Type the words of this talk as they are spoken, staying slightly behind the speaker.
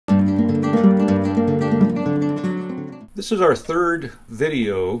This is our third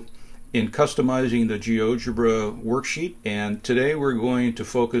video in customizing the GeoGebra worksheet, and today we're going to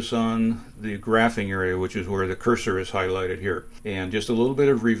focus on the graphing area, which is where the cursor is highlighted here. And just a little bit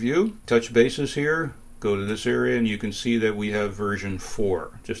of review, touch bases here, go to this area and you can see that we have version 4,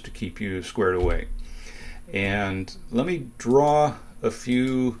 just to keep you squared away. And let me draw a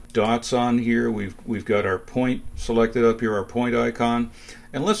few dots on here. We've got our point selected up here, our point icon.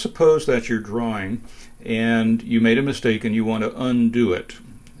 And let's suppose that you're drawing and you made a mistake and you want to undo it.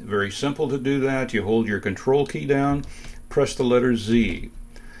 Very simple to do that. You hold your control key down, press the letter Z,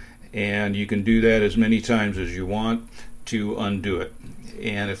 and you can do that as many times as you want to undo it.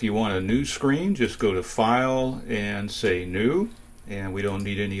 And if you want a new screen, just go to File and say New, and we don't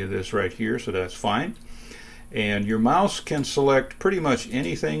need any of this right here, so that's fine. And your mouse can select pretty much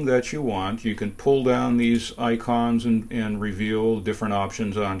anything that you want. You can pull down these icons and reveal different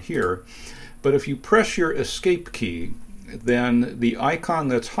options on here. But if you press your Escape key, then the icon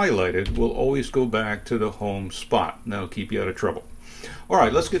that's highlighted will always go back to the home spot. And that'll keep you out of trouble. All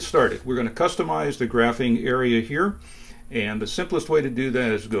right, let's get started. We're going to customize the graphing area here. And the simplest way to do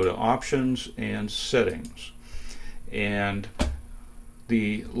that is go to Options and Settings. And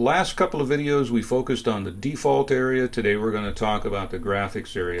the last couple of videos we focused on the default area. Today we're going to talk about the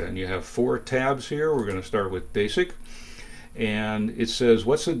graphics area. And you have 4 tabs here. We're going to start with Basic. And it says,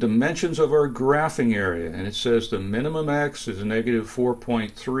 what's the dimensions of our graphing area? And it says the minimum X is negative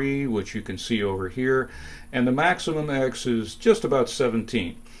 4.3, which you can see over here. And the maximum X is just about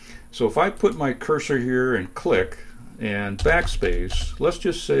 17. So if I put my cursor here and click and backspace, let's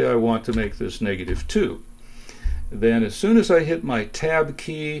just say I want to make this negative 2. Then as soon as I hit my tab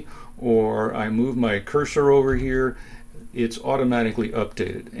key or I move my cursor over here, it's automatically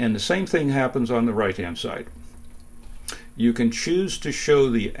updated. And the same thing happens on the right hand side. You can choose to show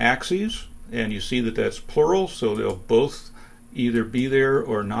the axes, and you see that that's plural, so they'll both either be there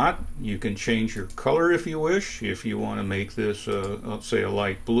or not. You can change your color if you wish. If you want to make this, let's say, a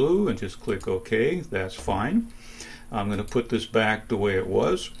light blue, and just click OK, that's fine. I'm going to put this back the way it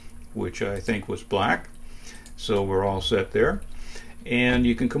was, which I think was black. So we're all set there. And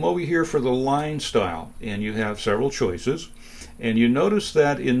you can come over here for the line style, and you have several choices. And you notice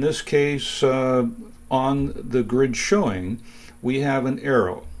that in this case, on the grid showing, we have an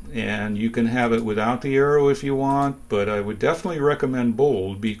arrow, and you can have it without the arrow if you want, but I would definitely recommend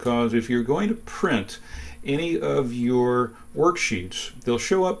bold, because if you're going to print any of your worksheets, they'll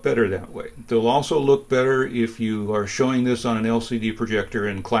show up better that way. They'll also look better if you are showing this on an LCD projector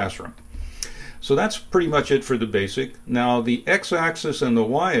in classroom. So that's pretty much it for the basic. Now the x-axis and the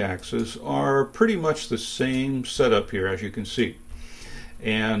y-axis are pretty much the same setup here, as you can see.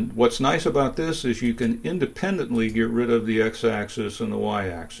 And what's nice about this is you can independently get rid of the x-axis and the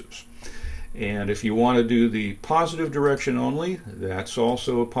y-axis. And if you want to do the positive direction only, that's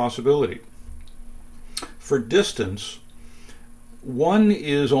also a possibility. For distance, 1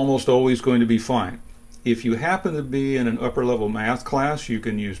 is almost always going to be fine. If you happen to be in an upper level math class, you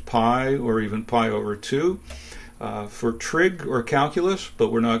can use pi or even pi over 2 for trig or calculus,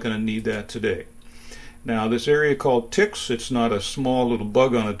 but we're not going to need that today. Now this area called ticks, it's not a small little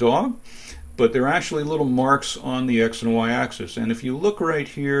bug on a dog, but they're actually little marks on the x and y axis. And if you look right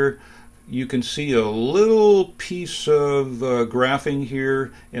here, you can see a little piece of graphing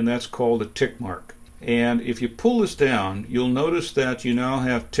here, and that's called a tick mark. And if you pull this down, you'll notice that you now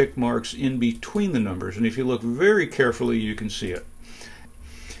have tick marks in between the numbers. And if you look very carefully, you can see it.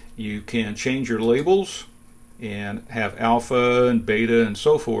 You can change your labels and have alpha and beta and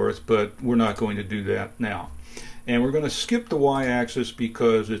so forth, but we're not going to do that now. And we're going to skip the y-axis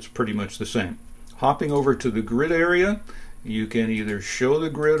because it's pretty much the same. Hopping over to the grid area, you can either show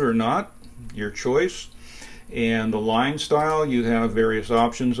the grid or not, your choice. And the line style, you have various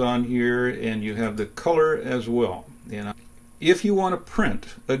options on here, and you have the color as well. And if you want to print,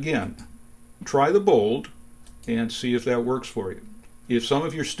 again, try the bold and see if that works for you. If some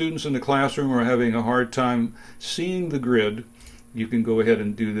of your students in the classroom are having a hard time seeing the grid, you can go ahead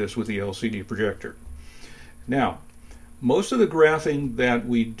and do this with the LCD projector. Now, most of the graphing that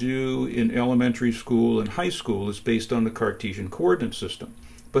we do in elementary school and high school is based on the Cartesian coordinate system.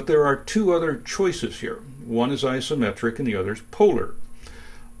 But there are 2 other choices here. One is isometric and the other is polar.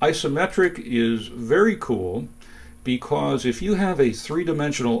 Isometric is very cool because if you have a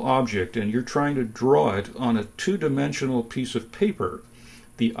 3-dimensional object and you're trying to draw it on a 2-dimensional piece of paper,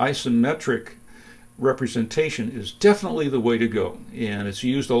 the isometric representation is definitely the way to go. And it's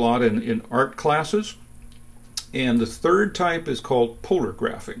used a lot in art classes. And the third type is called polar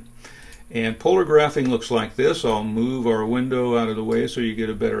graphing. And polar graphing looks like this. I'll move our window out of the way so you get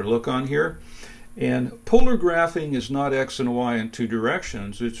a better look on here. And polar graphing is not x and y in two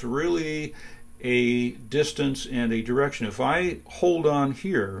directions. It's really a distance and a direction. If I hold on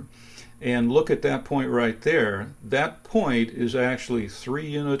here and look at that point right there, that point is actually 3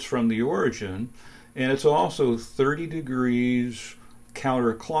 units from the origin, and it's also 30 degrees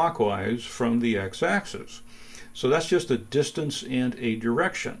counterclockwise from the x-axis. So that's just a distance and a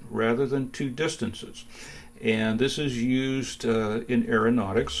direction rather than two distances. And this is used in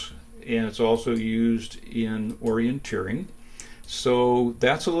aeronautics, and it's also used in orienteering. So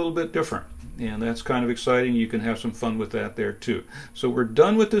that's a little bit different, and that's kind of exciting. You can have some fun with that there too. So we're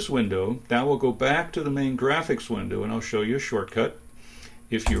done with this window. Now we'll go back to the main graphics window, and I'll show you a shortcut.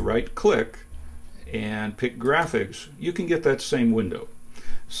 If you right click and pick graphics, you can get that same window.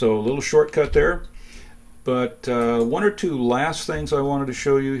 So a little shortcut there. But one or two last things I wanted to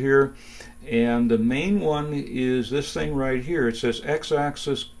show you here, and the main one is this thing right here. It says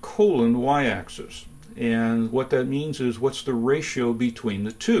x-axis colon y-axis, and what that means is what's the ratio between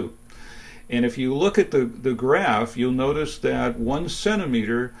the two. And if you look at the graph, you'll notice that 1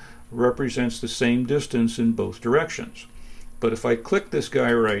 centimeter represents the same distance in both directions. But if I click this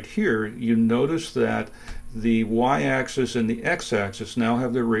guy right here, you notice that the y-axis and the x-axis now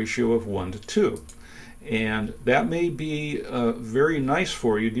have the ratio of 1 to 2. And that may be very nice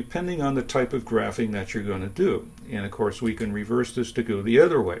for you depending on the type of graphing that you're going to do. And of course we can reverse this to go the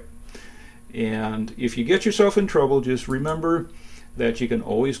other way. And if you get yourself in trouble, just remember that you can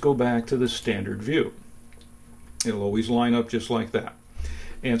always go back to the standard view. It'll always line up just like that.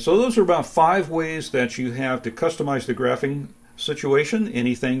 And so those are about 5 ways that you have to customize the graphing situation.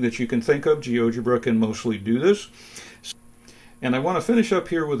 Anything that you can think of, GeoGebra can mostly do this. And I want to finish up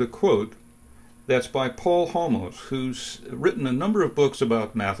here with a quote that's by Paul Halmos, who's written a number of books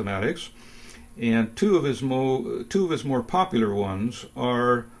about mathematics, and two of his more popular ones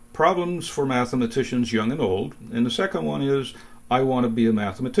are Problems for Mathematicians Young and Old, and the second one is I Want to Be a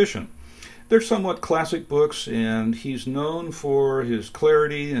Mathematician. They're somewhat classic books, and he's known for his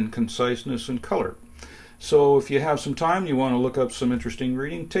clarity and conciseness and color. So if you have some time, you want to look up some interesting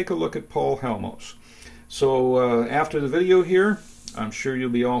reading, take a look at Paul Halmos. So after the video here, I'm sure you'll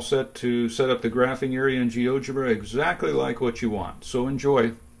be all set to set up the graphing area in GeoGebra exactly like what you want. So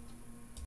enjoy.